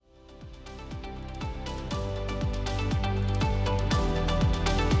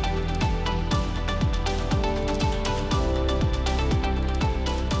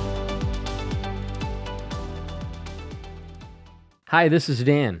Hi, this is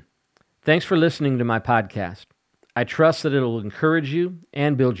Dan. Thanks for listening to my podcast. I trust that it'll encourage you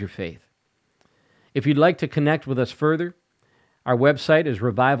and build your faith. If you'd like to connect with us further, our website is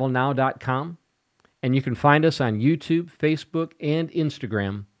revivalnow.com, and you can find us on YouTube, Facebook, and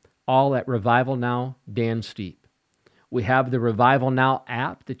Instagram, all at Revival Now Dan Steepe. We have the Revival Now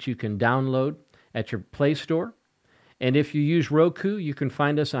app that you can download at your Play Store, and if you use Roku, you can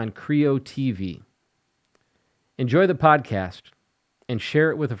find us on Creo TV. Enjoy the podcast and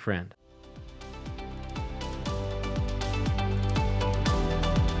share it with a friend.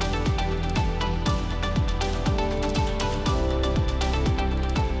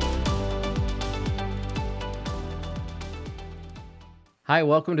 Hi,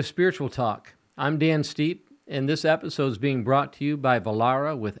 welcome to Spiritual Talk. I'm Dan Steepe, and this episode is being brought to you by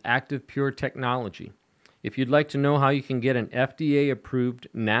Vollara with Active Pure Technology. If you'd like to know how you can get an FDA-approved,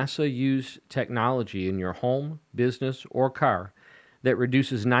 NASA-used technology in your home, business, or car that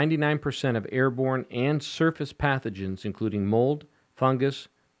reduces 99% of airborne and surface pathogens, including mold, fungus,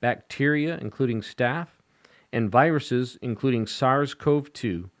 bacteria, including staph, and viruses, including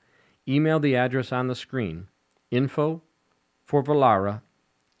SARS-CoV-2, email the address on the screen,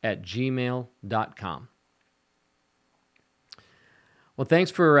 info@gmail.com. Well, thanks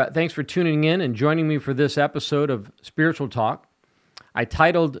for tuning in and joining me for this episode of Spiritual Talk. I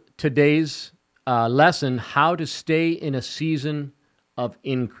titled today's lesson, How to Stay in a Season of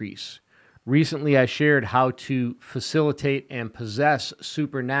Increase. Recently, I shared how to facilitate and possess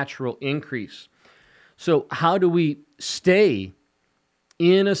supernatural increase. So how do we stay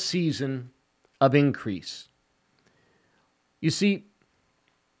in a season of increase? You see,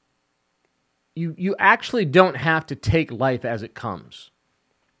 you actually don't have to take life as it comes.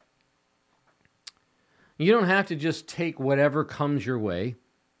 You don't have to just take whatever comes your way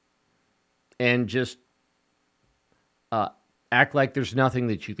and just act like there's nothing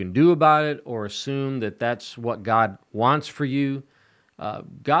that you can do about it or assume that that's what God wants for you.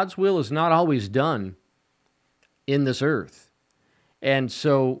 God's will is not always done in this earth. And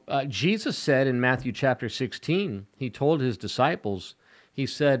so Jesus said in Matthew chapter 16, he told his disciples, he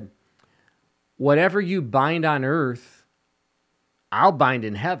said, whatever you bind on earth, I'll bind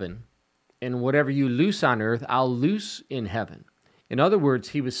in heaven, and whatever you loose on earth, I'll loose in heaven. In other words,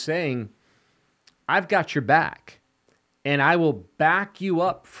 he was saying, I've got your back, and I will back you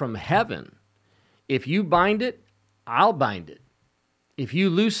up from heaven. If you bind it, I'll bind it. If you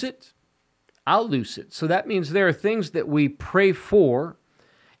loose it, I'll loose it. So that means there are things that we pray for,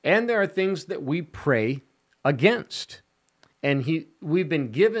 and there are things that we pray against. And we've been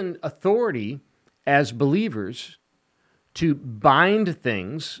given authority as believers to bind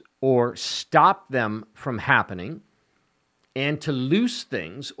things or stop them from happening, and to loose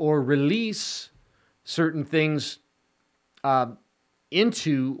things or release certain things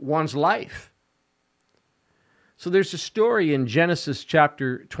into one's life. So there's a story in Genesis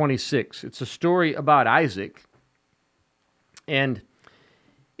chapter 26. It's a story about Isaac. And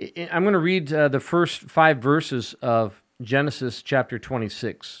I'm going to read the first 5 verses of Genesis chapter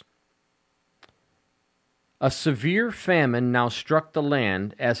 26. A severe famine now struck the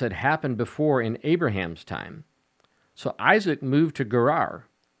land as had happened before in Abraham's time. So Isaac moved to Gerar,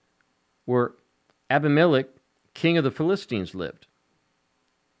 where Abimelech, king of the Philistines, lived.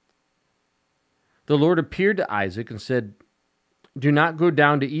 The Lord appeared to Isaac and said, do not go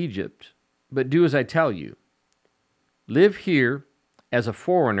down to Egypt, but do as I tell you. Live here as a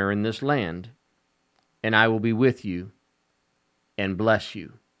foreigner in this land, and I will be with you and bless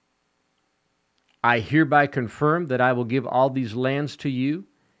you. I hereby confirm that I will give all these lands to you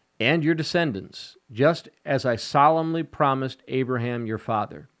and your descendants, just as I solemnly promised Abraham your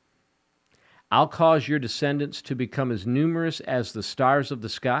father. I'll cause your descendants to become as numerous as the stars of the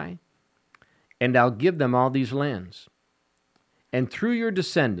sky, and I'll give them all these lands. And through your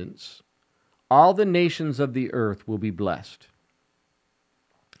descendants, all the nations of the earth will be blessed.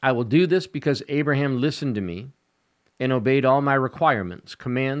 I will do this because Abraham listened to me and obeyed all my requirements,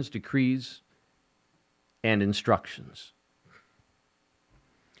 commands, decrees, and instructions.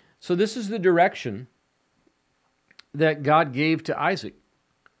 So this is the direction that God gave to Isaac.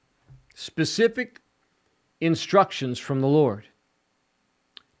 Specific instructions from the Lord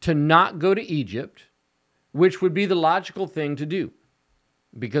to not go to Egypt, which would be the logical thing to do,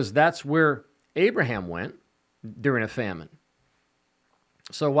 because that's where Abraham went during a famine.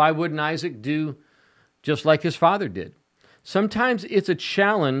 So why wouldn't Isaac do just like his father did? Sometimes it's a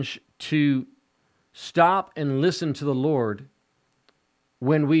challenge to stop and listen to the Lord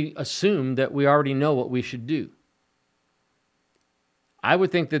when we assume that we already know what we should do. I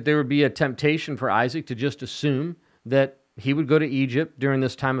would think that there would be a temptation for Isaac to just assume that he would go to Egypt during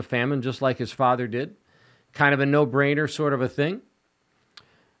this time of famine, just like his father did. Kind of a no-brainer sort of a thing.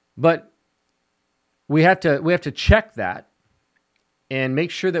 But we have to check that and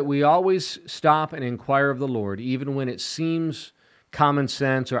make sure that we always stop and inquire of the Lord, even when it seems common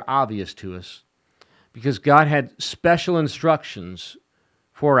sense or obvious to us, because God had special instructions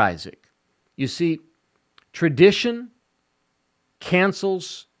for Isaac. You see, tradition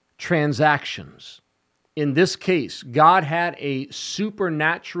cancels transactions. In this case, God had a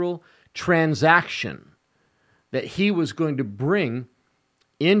supernatural transaction that he was going to bring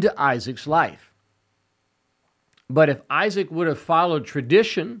into Isaac's life. But if Isaac would have followed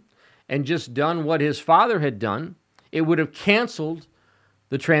tradition and just done what his father had done, it would have canceled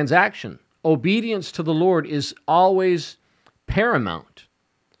the transaction. Obedience to the Lord is always paramount.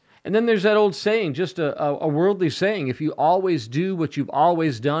 And then there's that old saying, just a worldly saying, if you always do what you've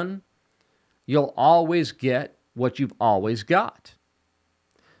always done, you'll always get what you've always got.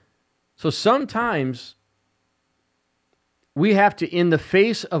 So sometimes we have to, in the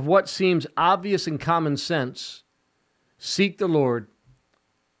face of what seems obvious and common sense, seek the Lord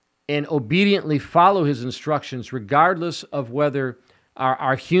and obediently follow his instructions, regardless of whether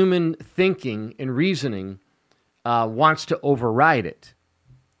our human thinking and reasoning wants to override it.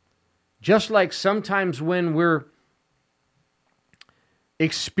 Just like sometimes when we're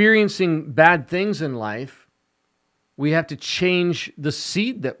experiencing bad things in life, we have to change the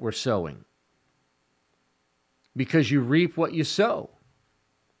seed that we're sowing, because you reap what you sow.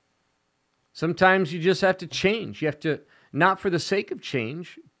 Sometimes you just have to change. You have to, not for the sake of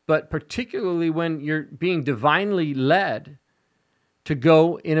change, but particularly when you're being divinely led to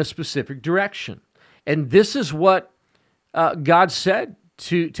go in a specific direction. And this is what God said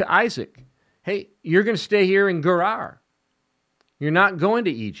to Isaac. Hey, you're going to stay here in Gerar. You're not going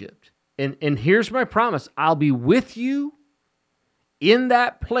to Egypt. And here's my promise. I'll be with you in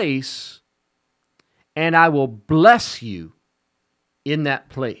that place, and I will bless you in that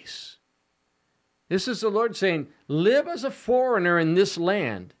place. This is the Lord saying, live as a foreigner in this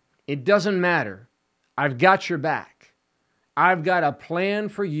land. It doesn't matter. I've got your back. I've got a plan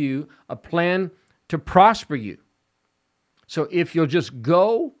for you, a plan to prosper you. So if you'll just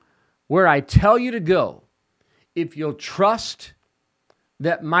go where I tell you to go, if you'll trust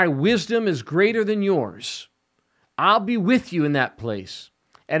that my wisdom is greater than yours, I'll be with you in that place,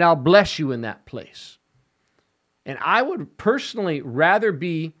 and I'll bless you in that place. And I would personally rather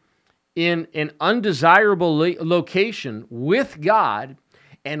be in an undesirable location with God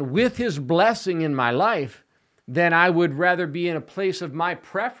and with his blessing in my life than I would rather be in a place of my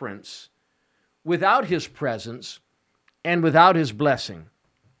preference without his presence and without his blessing.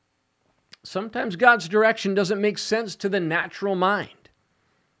 Sometimes God's direction doesn't make sense to the natural mind.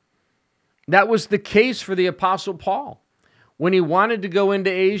 That was the case for the Apostle Paul. When he wanted to go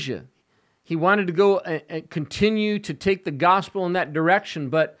into Asia, he wanted to go and continue to take the gospel in that direction,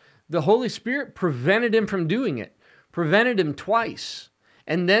 but the Holy Spirit prevented him from doing it, prevented him twice,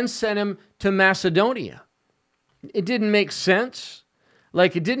 and then sent him to Macedonia. It didn't make sense.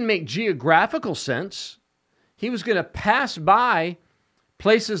 Like, it didn't make geographical sense. He was going to pass by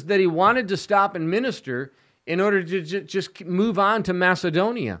places that he wanted to stop and minister in order to just move on to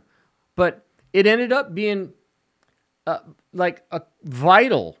Macedonia. But it ended up being like a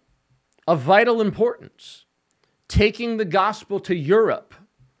vital importance, taking the gospel to Europe.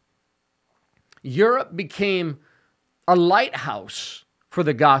 Europe became a lighthouse for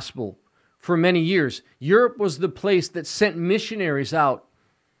the gospel for many years. Europe was the place that sent missionaries out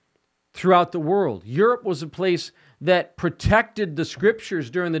throughout the world. Europe was a place that protected the scriptures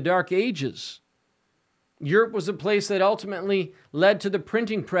during the Dark Ages. Europe was a place that ultimately led to the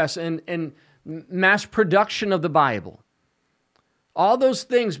printing press and mass production of the Bible. All those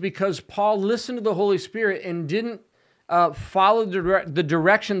things because Paul listened to the Holy Spirit and didn't follow the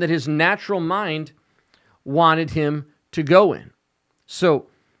direction that his natural mind wanted him to go in. So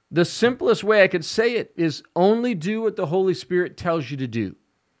the simplest way I could say it is only do what the Holy Spirit tells you to do.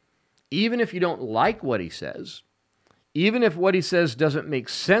 Even if you don't like what he says, even if what he says doesn't make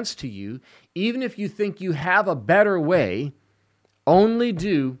sense to you, even if you think you have a better way, only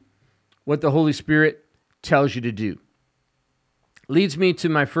do what the Holy Spirit tells you to do. Leads me to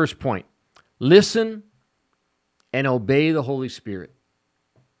my first point. Listen and obey the Holy Spirit.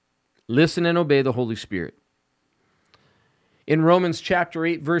 Listen and obey the Holy Spirit. In Romans chapter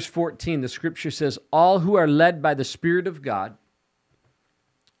 8, verse 14, the scripture says, all who are led by the Spirit of God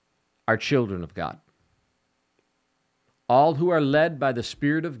are children of God. All who are led by the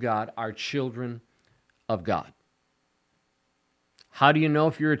Spirit of God are children of God. How do you know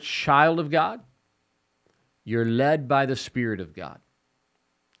if you're a child of God? You're led by the Spirit of God.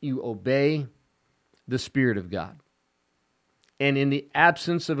 You obey the Spirit of God. And in the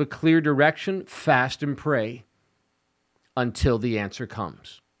absence of a clear direction, fast and pray until the answer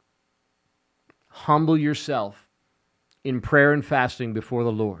comes. Humble yourself in prayer and fasting before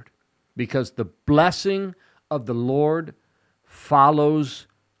the Lord, because the blessing of the Lord follows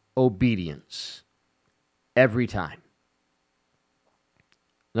obedience every time.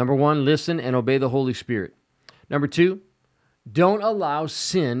 Number one, listen and obey the Holy Spirit. Number two, don't allow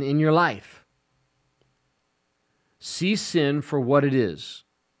sin in your life. See sin for what it is: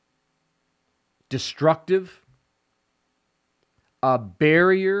 destructive, a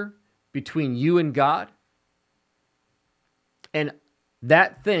barrier between you and God, and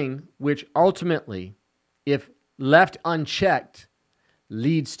that thing which ultimately, if left unchecked,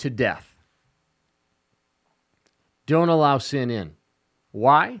 leads to death. Don't allow sin in.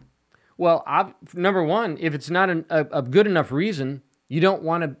 Why? Well, number one, if it's not a good enough reason, you don't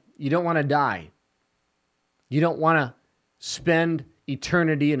want to die. You don't want to spend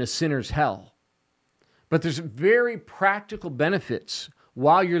eternity in a sinner's hell. But there's very practical benefits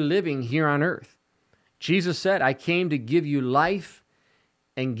while you're living here on earth. Jesus said, I came to give you life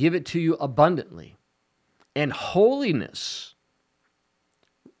and give it to you abundantly. And holiness,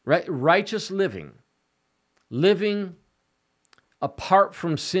 right? Righteous living apart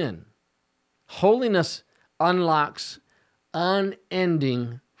from sin. Holiness unlocks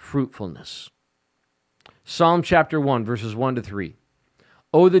unending fruitfulness. Psalm chapter 1, verses 1 to 3.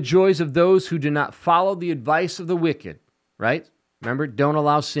 Oh, the joys of those who do not follow the advice of the wicked, right? Remember, don't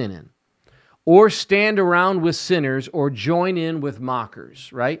allow sin in. Or stand around with sinners or join in with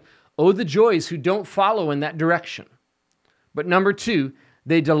mockers, right? Oh, the joys who don't follow in that direction. But number two,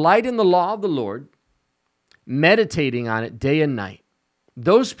 they delight in the law of the Lord, meditating on it day and night.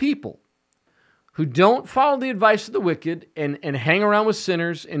 Those people who don't follow the advice of the wicked and hang around with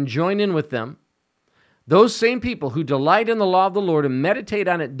sinners and join in with them, those same people who delight in the law of the Lord and meditate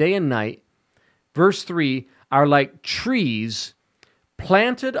on it day and night, verse 3, are like trees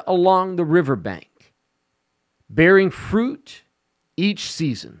planted along the riverbank, bearing fruit each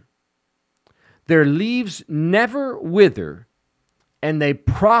season. Their leaves never wither, and they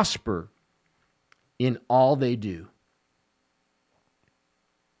prosper in all they do.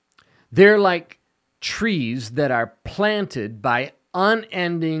 They're like trees that are planted by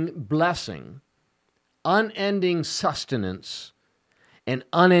unending blessing, unending sustenance, and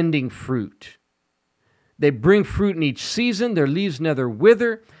unending fruit. They bring fruit in each season. Their leaves never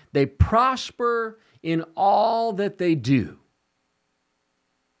wither. They prosper in all that they do.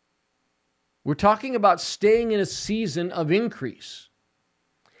 We're talking about staying in a season of increase.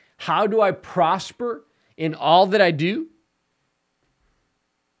 How do I prosper in all that I do?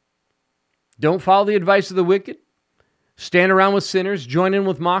 Don't follow the advice of the wicked. Stand around with sinners. Join in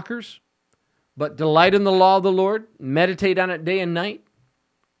with mockers. But delight in the law of the Lord. Meditate on it day and night.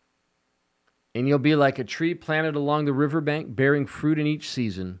 And you'll be like a tree planted along the riverbank, bearing fruit in each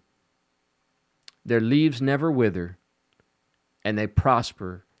season. Their leaves never wither, and they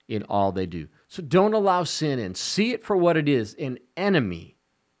prosper in all they do. So don't allow sin in. See it for what it is, an enemy.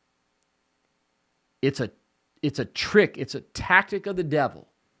 It's a trick. It's a tactic of the devil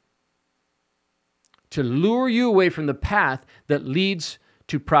to lure you away from the path that leads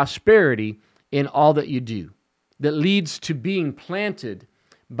to prosperity in all that you do, that leads to being planted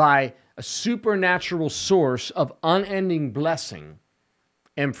by a supernatural source of unending blessing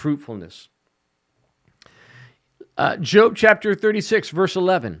and fruitfulness. Job chapter 36, verse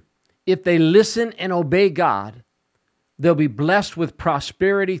 11. If they listen and obey God, they'll be blessed with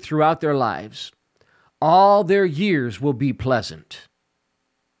prosperity throughout their lives. All their years will be pleasant.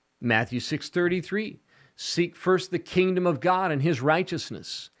 Matthew 6:33. Seek first the kingdom of God and his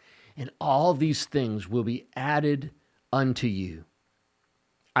righteousness, and all these things will be added unto you.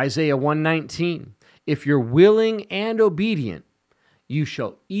 Isaiah 1:19. If you're willing and obedient, you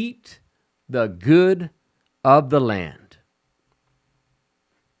shall eat the good of the land.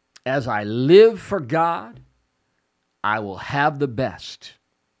 As I live for God, I will have the best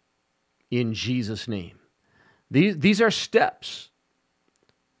in Jesus' name. These are steps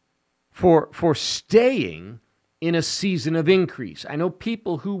for staying in a season of increase. I know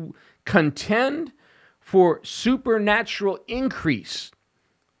people who contend for supernatural increase,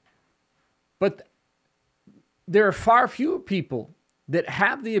 but there are far fewer people that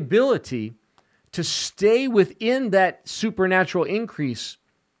have the ability to stay within that supernatural increase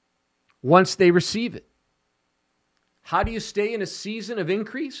once they receive it. How do you stay in a season of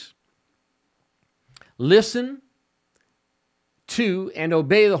increase? Listen to and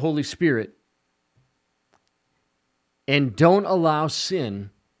obey the Holy Spirit and don't allow sin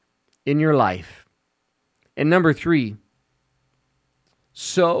in your life. And number 3,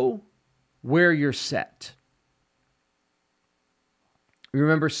 sow where you're set.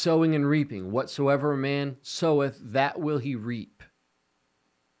 Remember sowing and reaping. Whatsoever a man soweth, that will he reap.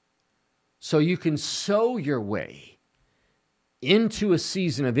 So you can sow your way into a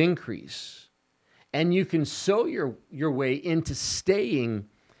season of increase, and you can sow your way into staying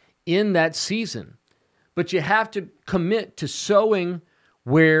in that season. But you have to commit to sowing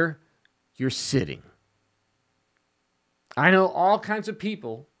where you're sitting. I know all kinds of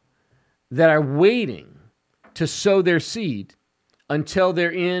people that are waiting to sow their seed until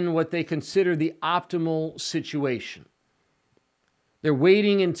they're in what they consider the optimal situation. They're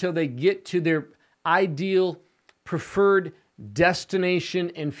waiting until they get to their ideal, preferred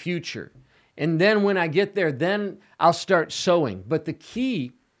destination and future. And then when I get there, then I'll start sowing. But the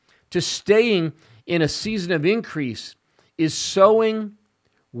key to staying in a season of increase is sowing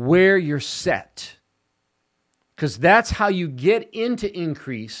where you're set. Because that's how you get into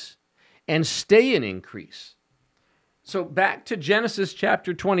increase and stay in increase. So back to Genesis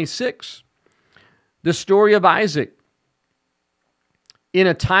chapter 26, the story of Isaac. In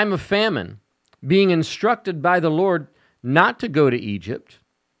a time of famine, being instructed by the Lord not to go to Egypt,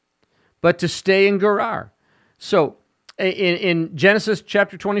 but to stay in Gerar. So in Genesis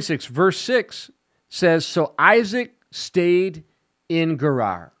chapter 26, verse 6 says, so Isaac stayed in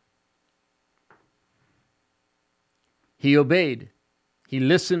Gerar. He obeyed. He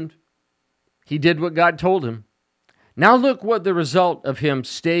listened. He did what God told him. Now look what the result of him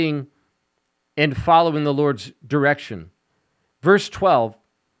staying and following the Lord's direction. Verse 12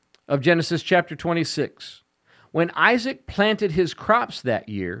 of Genesis chapter 26. When Isaac planted his crops that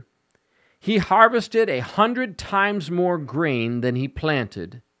year, he harvested 100 times more grain than he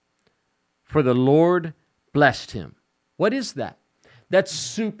planted, for the Lord blessed him. What is that? That's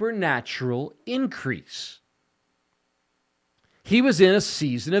supernatural increase. He was in a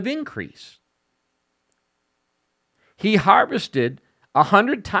season of increase. He harvested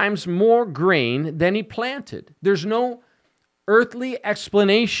 100 times more grain than he planted. There's no earthly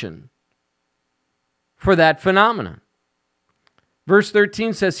explanation for that phenomenon. Verse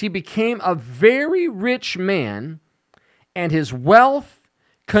 13 says, he became a very rich man, and his wealth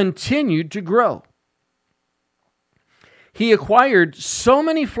continued to grow. He acquired so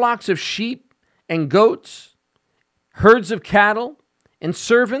many flocks of sheep and goats, herds of cattle, and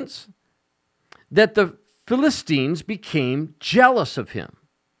servants, that the Philistines became jealous of him.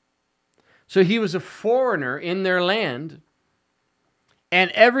 So he was a foreigner in their land, and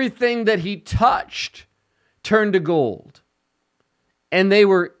everything that he touched turned to gold. And they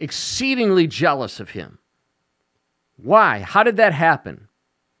were exceedingly jealous of him. Why? How did that happen?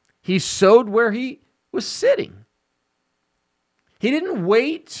 He sowed where he was sitting. He didn't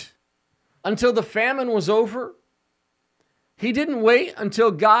wait until the famine was over. He didn't wait until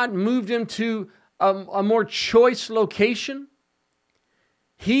God moved him to a more choice location.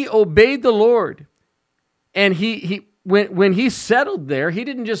 He obeyed the Lord. And when he settled there, he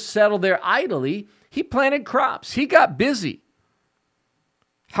didn't just settle there idly. He planted crops. He got busy.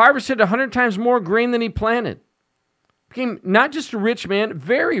 Harvested 100 times more grain than he planted. Became not just a rich man,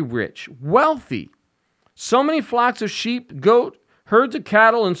 very rich, wealthy. So many flocks of sheep, goat, herds of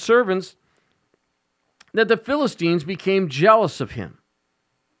cattle, and servants that the Philistines became jealous of him.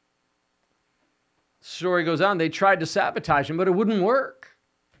 The story goes on. They tried to sabotage him, but it wouldn't work,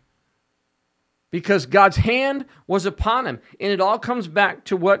 because God's hand was upon him. And it all comes back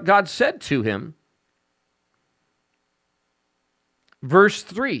to what God said to him. Verse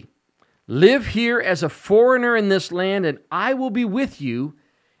 3, live here as a foreigner in this land, and I will be with you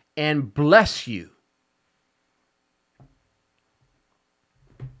and bless you.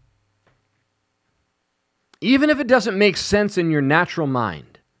 Even if it doesn't make sense in your natural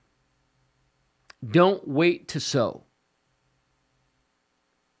mind, don't wait to sow.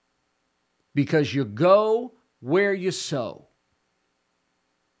 Because you go where you sow.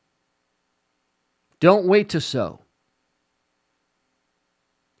 Don't wait to sow.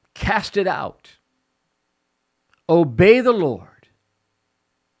 Cast it out. Obey the Lord.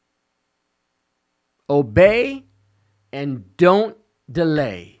 Obey and don't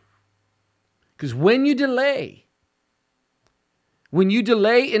delay. Because when you delay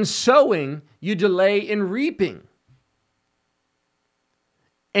in sowing, you delay in reaping.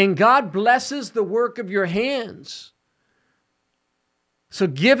 And God blesses the work of your hands. So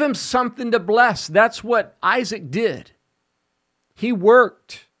give him something to bless. That's what Isaac did. He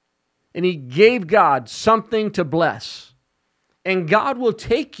worked. And he gave God something to bless. And God will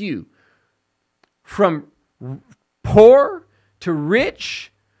take you from poor to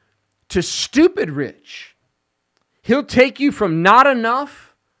rich to stupid rich. He'll take you from not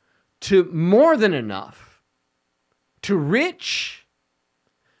enough to more than enough, to rich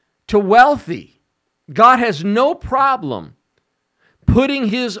to wealthy. God has no problem putting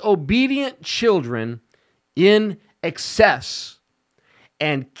his obedient children in excess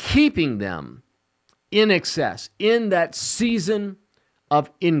and keeping them in excess in that season of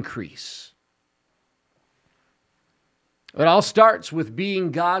increase. It all starts with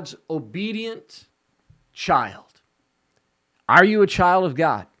being God's obedient child. Are you a child of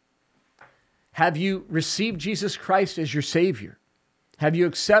God? Have you received Jesus Christ as your Savior? Have you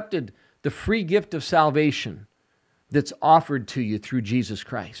accepted the free gift of salvation that's offered to you through Jesus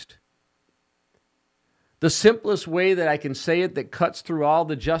Christ? The simplest way that I can say it that cuts through all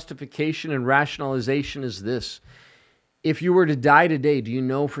the justification and rationalization is this. If you were to die today, do you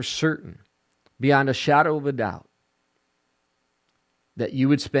know for certain, beyond a shadow of a doubt, that you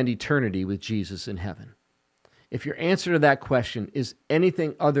would spend eternity with Jesus in heaven? If your answer to that question is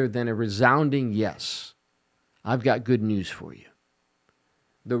anything other than a resounding yes, I've got good news for you.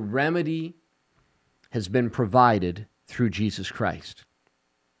 The remedy has been provided through Jesus Christ.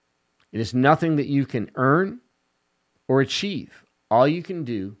 It is nothing that you can earn or achieve. All you can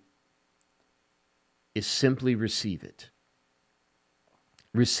do is simply receive it.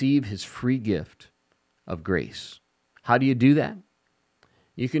 Receive his free gift of grace. How do you do that?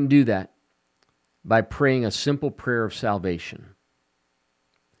 You can do that by praying a simple prayer of salvation.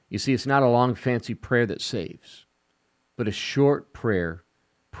 You see, it's not a long, fancy prayer that saves, but a short prayer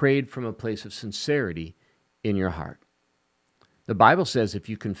prayed from a place of sincerity in your heart. The Bible says if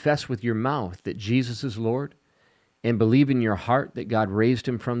you confess with your mouth that Jesus is Lord and believe in your heart that God raised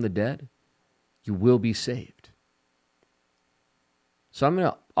him from the dead, you will be saved. So I'm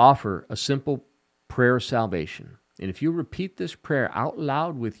going to offer a simple prayer of salvation. And if you repeat this prayer out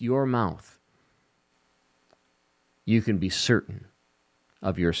loud with your mouth, you can be certain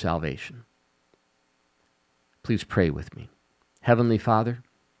of your salvation. Please pray with me. Heavenly Father,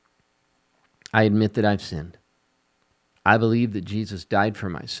 I admit that I've sinned. I believe that Jesus died for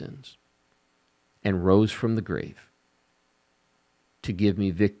my sins and rose from the grave to give me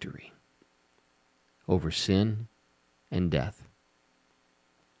victory over sin and death.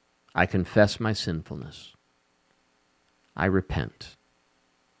 I confess my sinfulness. I repent.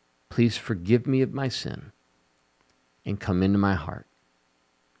 Please forgive me of my sin and come into my heart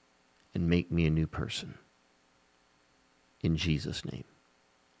and make me a new person. In Jesus' name,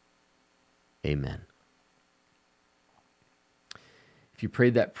 amen. If you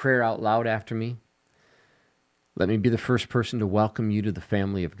prayed that prayer out loud after me, let me be the first person to welcome you to the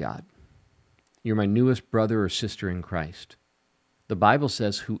family of God. You're my newest brother or sister in Christ. The Bible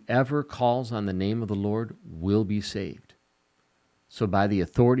says whoever calls on the name of the Lord will be saved. So by the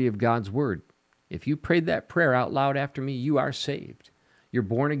authority of God's word, if you prayed that prayer out loud after me, you are saved. You're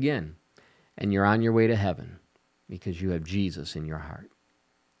born again, and you're on your way to heaven because you have Jesus in your heart.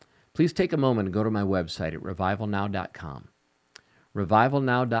 Please take a moment and go to my website at revivalnow.com.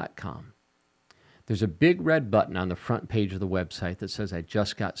 revivalnow.com. There's a big red button on the front page of the website that says, I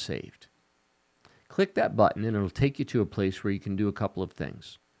just got saved. Click that button and it'll take you to a place where you can do a couple of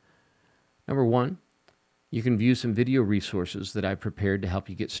things. Number one, you can view some video resources that I've prepared to help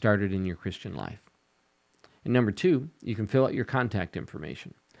you get started in your Christian life. And number two, you can fill out your contact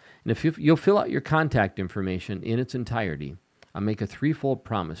information. And if you'll fill out your contact information in its entirety, I'll make a threefold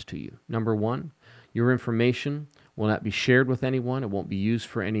promise to you. Number one, your information will not be shared with anyone. It won't be used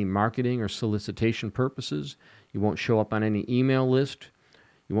for any marketing or solicitation purposes. You won't show up on any email list.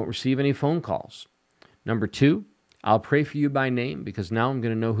 You won't receive any phone calls. Number two, I'll pray for you by name because now I'm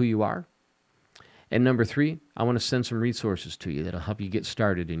going to know who you are. And number three, I want to send some resources to you that'll help you get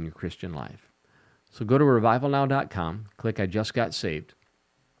started in your Christian life. So go to revivalnow.com, click I Just Got Saved,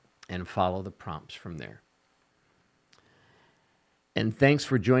 and follow the prompts from there. And thanks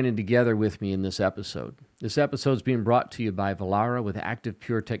for joining together with me in this episode. This episode is being brought to you by Velara with Active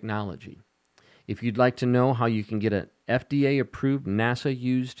Pure Technology. If you'd like to know how you can get an FDA-approved,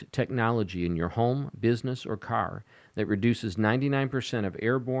 NASA-used technology in your home, business, or car that reduces 99% of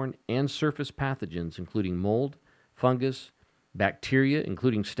airborne and surface pathogens, including mold, fungus, bacteria,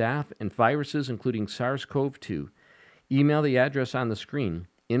 including staph, and viruses, including SARS-CoV-2, email the address on the screen,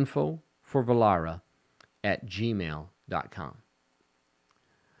 info4velara@gmail.com.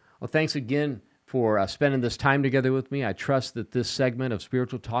 Well, thanks again for spending this time together with me. I trust that this segment of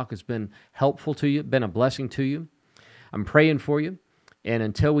Spiritual Talk has been helpful to you, been a blessing to you. I'm praying for you. And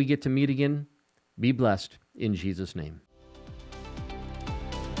until we get to meet again, be blessed in Jesus' name.